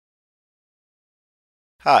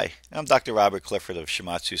Hi, I'm Dr. Robert Clifford of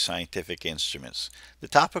Shimatsu Scientific Instruments. The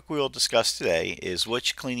topic we will discuss today is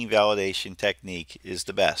which cleaning validation technique is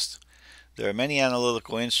the best. There are many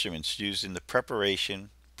analytical instruments used in the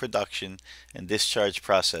preparation, production, and discharge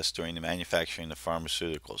process during the manufacturing of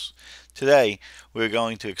pharmaceuticals. Today, we're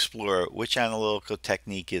going to explore which analytical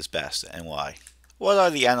technique is best and why. What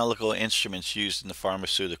are the analytical instruments used in the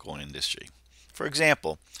pharmaceutical industry? For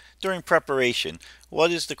example, during preparation,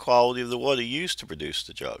 what is the quality of the water used to produce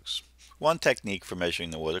the drugs? One technique for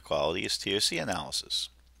measuring the water quality is TOC analysis.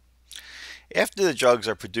 After the drugs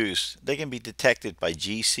are produced, they can be detected by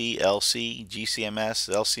GC, LC, GCMS,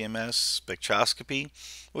 LCMS, spectroscopy,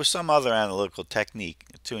 or some other analytical technique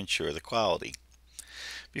to ensure the quality.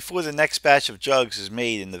 Before the next batch of drugs is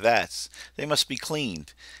made in the vats, they must be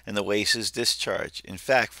cleaned and the waste is discharged. In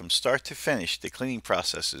fact, from start to finish, the cleaning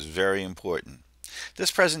process is very important.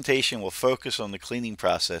 This presentation will focus on the cleaning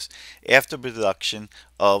process after production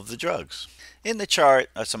of the drugs. In the chart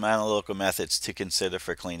are some analytical methods to consider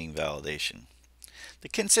for cleaning validation. The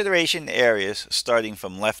consideration areas starting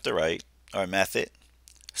from left to right are method,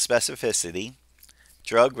 specificity,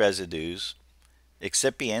 drug residues,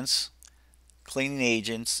 excipients, cleaning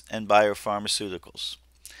agents, and biopharmaceuticals.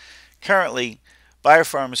 Currently,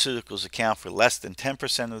 biopharmaceuticals account for less than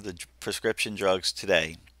 10% of the prescription drugs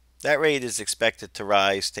today. That rate is expected to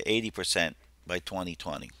rise to 80% by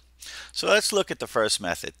 2020. So let's look at the first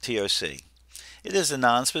method, TOC. It is a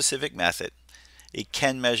non-specific method. It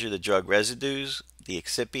can measure the drug residues, the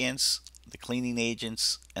excipients, the cleaning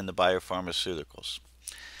agents, and the biopharmaceuticals.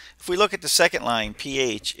 If we look at the second line,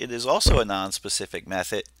 pH, it is also a non-specific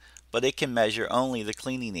method, but it can measure only the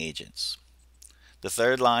cleaning agents. The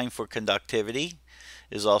third line for conductivity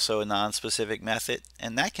is also a non-specific method,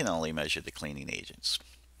 and that can only measure the cleaning agents.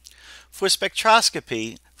 For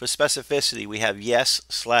spectroscopy, for specificity, we have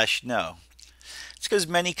yes/no. It's because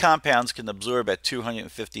many compounds can absorb at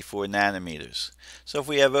 254 nanometers. So if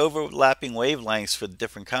we have overlapping wavelengths for the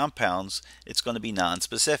different compounds, it's going to be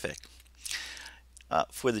non-specific.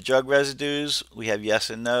 For the drug residues, we have yes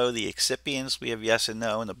and no. The excipients, we have yes and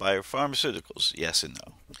no. And the biopharmaceuticals, yes and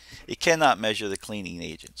no. It cannot measure the cleaning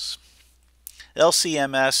agents.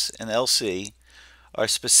 LCMS and LC are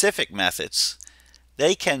specific methods.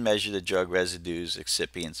 They can measure the drug residues,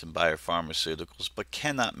 excipients, and biopharmaceuticals, but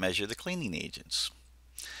cannot measure the cleaning agents.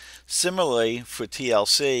 Similarly, for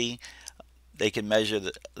TLC, they can measure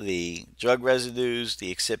the drug residues,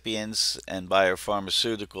 the excipients, and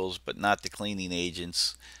biopharmaceuticals, but not the cleaning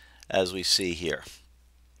agents, as we see here.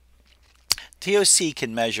 TOC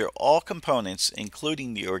can measure all components,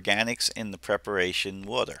 including the organics in the preparation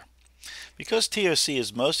water. Because TOC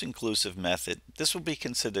is most inclusive method, this will be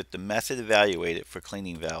considered the method evaluated for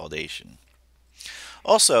cleaning validation.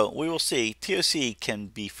 Also, we will see TOC can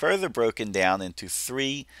be further broken down into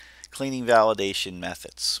three cleaning validation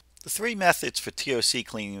methods. The three methods for TOC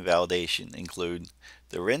cleaning validation include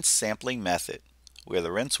the rinse sampling method, where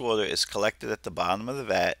the rinse water is collected at the bottom of the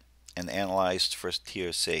vat and analyzed for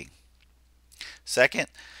TOC. Second,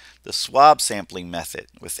 the swab sampling method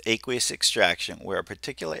with aqueous extraction, where a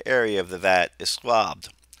particular area of the vat is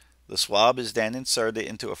swabbed. The swab is then inserted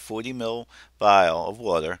into a 40 ml vial of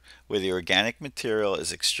water where the organic material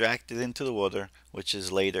is extracted into the water, which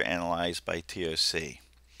is later analyzed by TOC.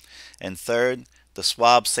 And third, the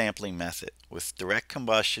swab sampling method with direct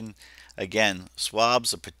combustion. Again,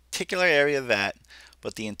 swabs a particular area of the vat,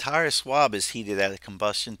 but the entire swab is heated at a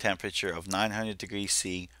combustion temperature of 900 degrees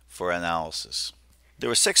C for analysis. There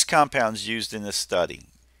were 6 compounds used in this study: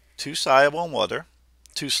 2 soluble in water,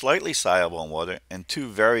 2 slightly soluble in water, and 2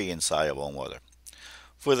 very insoluble in water.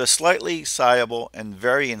 For the slightly soluble and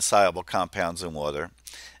very insoluble compounds in water,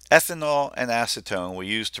 ethanol and acetone were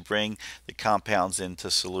used to bring the compounds into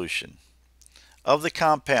solution. Of the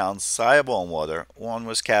compounds soluble in water, one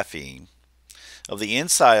was caffeine. Of the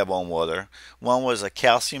insoluble in water, one was a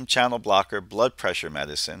calcium channel blocker blood pressure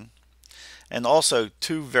medicine. And also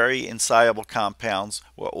 2 very insoluble compounds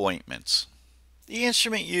were ointments. The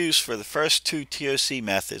instrument used for the first 2 TOC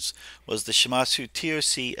methods was the Shimatsu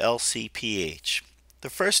TOC LCPH. The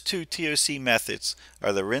first 2 TOC methods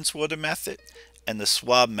are the rinse water method and the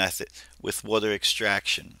swab method with water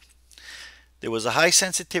extraction. There was a high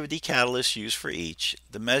sensitivity catalyst used for each.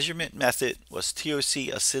 The measurement method was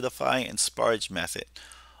TOC acidify and sparge method,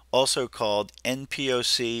 also called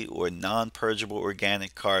NPOC or non-purgeable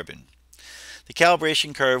organic carbon. The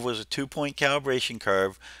calibration curve was a 2-point calibration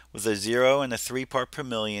curve with a 0 and a 3 part per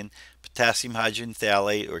million potassium hydrogen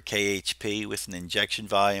phthalate or KHP with an injection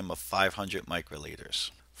volume of 500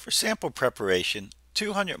 microliters. For sample preparation,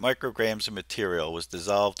 200 micrograms of material was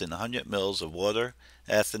dissolved in 100 ml of water,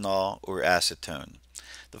 ethanol, or acetone.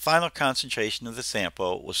 The final concentration of the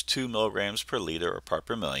sample was 2 milligrams per liter or part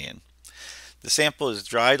per million. The sample is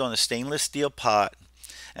dried on a stainless steel pot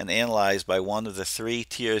and analyzed by one of the 3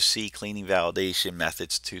 TOC cleaning validation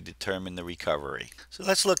methods to determine the recovery. So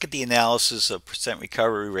let's look at the analysis of percent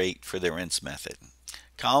recovery rate for the rinse method.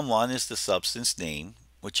 Column 1 is the substance name,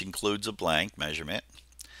 which includes a blank measurement.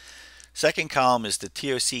 Second column is the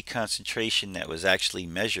TOC concentration that was actually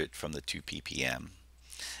measured from the 2 ppm.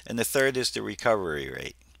 And the third is the recovery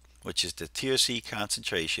rate, which is the TOC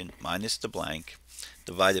concentration minus the blank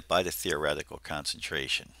divided by the theoretical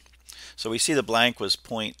concentration. So we see the blank was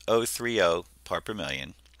 0.030 part per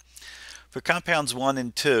million. For compounds 1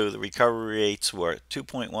 and 2, the recovery rates were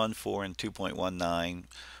 2.14 and 2.19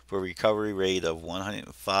 for a recovery rate of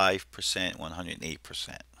 105%,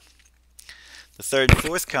 108%. The third and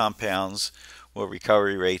fourth compounds were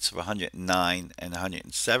recovery rates of 109 and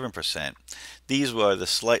 107%. These were the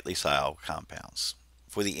slightly soluble compounds.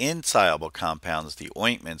 For the insoluble compounds, the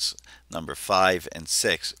ointments number 5 and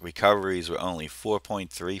 6, recoveries were only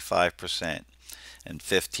 4.35% and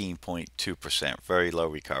 15.2%, very low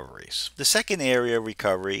recoveries. The second area of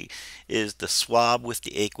recovery is the swab with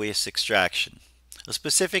the aqueous extraction. A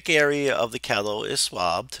specific area of the kettle is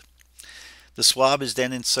swabbed. The swab is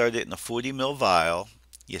then inserted in a 40 ml vial.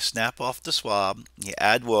 You snap off the swab, you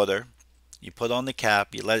add water, you put on the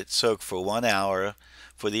cap, you let it soak for 1 hour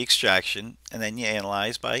for the extraction, and then you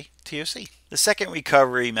analyze by TOC. The second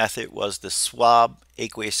recovery method was the swab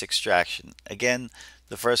aqueous extraction. Again,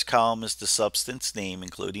 the first column is the substance name,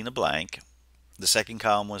 including a blank. The second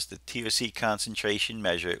column was the TOC concentration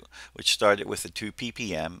measured, which started with a 2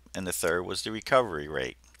 ppm, and the third was the recovery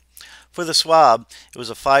rate. For the swab, it was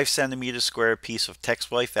a 5 centimeter square piece of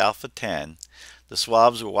Texwife Alpha 10. The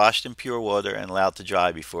swabs were washed in pure water and allowed to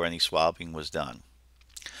dry before any swabbing was done.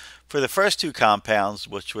 For the first two compounds,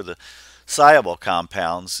 which were the soluble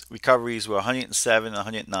compounds, recoveries were 107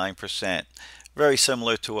 and 109%, very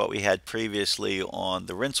similar to what we had previously on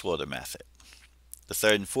the rinse water method. The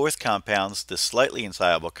third and fourth compounds, the slightly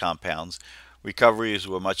insoluble compounds, recoveries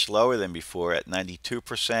were much lower than before at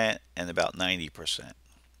 92% and about 90%.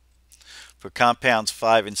 For compounds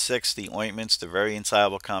 5 and 6, the ointments, the very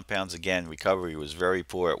insoluble compounds, again, recovery was very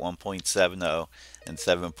poor at 1.70 and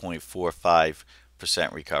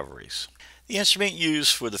 7.45% recoveries. The instrument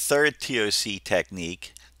used for the third TOC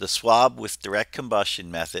technique, the swab with direct combustion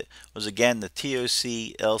method, was again the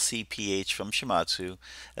TOC LCPH from Shimadzu,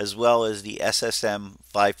 as well as the SSM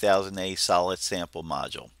 5000A solid sample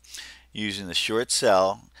module, using the short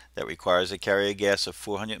cell that requires a carrier gas of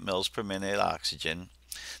 400 mL per minute oxygen.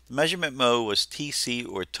 The measurement mode was TC,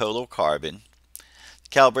 or total carbon. The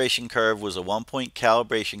calibration curve was a 1-point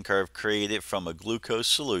calibration curve created from a glucose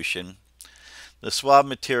solution. The swab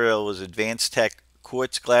material was Advanced Tech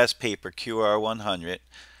quartz glass paper QR100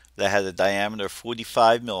 that had a diameter of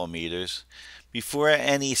 45 millimeters. Before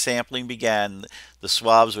any sampling began, the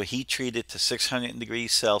swabs were heat treated to 600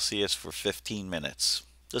 degrees Celsius for 15 minutes.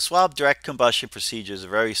 The swab direct combustion procedure is a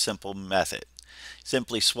very simple method.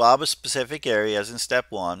 Simply swab a specific area as in step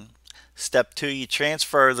 1. Step 2, you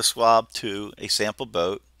transfer the swab to a sample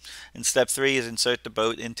boat. And step 3 is insert the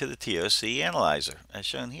boat into the TOC analyzer, as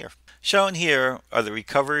shown here. Shown here are the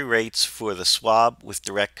recovery rates for the swab with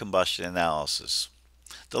direct combustion analysis.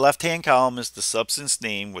 The left-hand column is the substance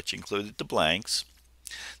name, which included the blanks.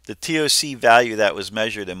 The TOC value that was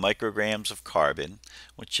measured in micrograms of carbon,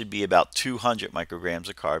 which should be about 200 micrograms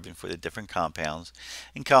of carbon for the different compounds.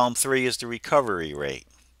 And column 3 is the recovery rate.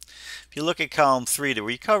 If you look at column 3, the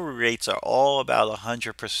recovery rates are all about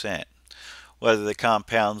 100%, whether the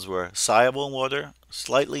compounds were soluble in water,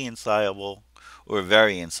 slightly insoluble, or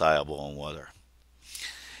very insoluble in water.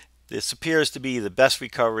 This appears to be the best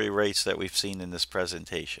recovery rates that we've seen in this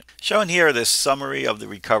presentation. Shown here are the summary of the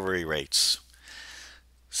recovery rates.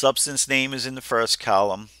 Substance name is in the first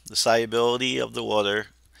column, the solubility of the water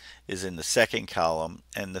is in the second column,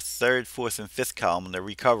 and the third, fourth, and fifth column are the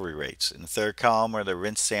recovery rates. In the third column are the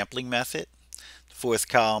rinse sampling method, the fourth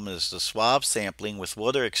column is the swab sampling with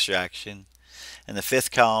water extraction, and the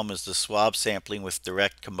fifth column is the swab sampling with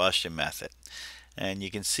direct combustion method. And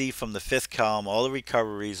you can see from the fifth column all the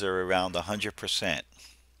recoveries are around 100%.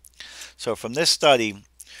 So from this study,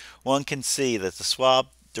 one can see that the swab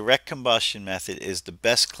direct combustion method is the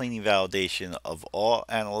best cleaning validation of all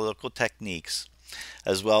analytical techniques,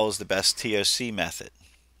 as well as the best TOC method.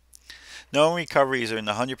 Knowing recoveries are in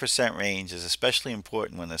the 100% range is especially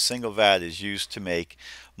important when a single vat is used to make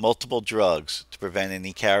multiple drugs to prevent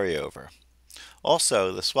any carryover.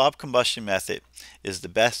 Also, the swab combustion method is the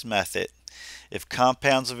best method if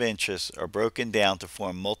compounds of interest are broken down to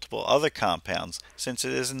form multiple other compounds, since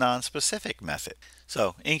it is a non-specific method.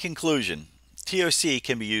 So, in conclusion, TOC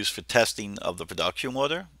can be used for testing of the production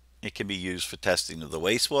water. It can be used for testing of the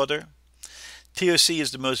wastewater. TOC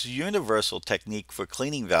is the most universal technique for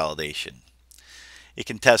cleaning validation. It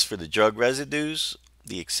can test for the drug residues,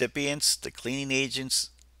 the excipients, the cleaning agents,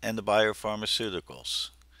 and the biopharmaceuticals.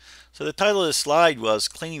 So the title of the slide was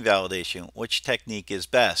Cleaning Validation, which technique is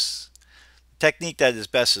best? The technique that is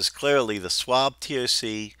best is clearly the swab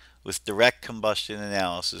TOC with direct combustion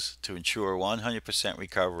analysis to ensure 100%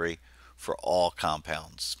 recovery for all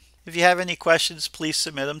compounds. If you have any questions, please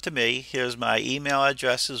submit them to me. Here's my email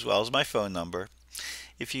address as well as my phone number.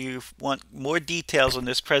 If you want more details on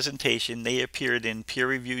this presentation, they appeared in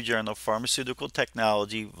peer-reviewed journal Pharmaceutical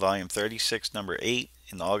Technology, volume 36, number 8,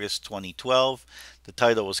 in August 2012. The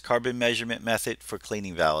title was Carbon Measurement Method for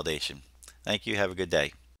Cleaning Validation. Thank you. Have a good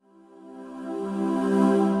day.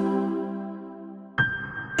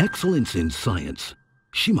 Excellence in science.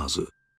 Shimazu.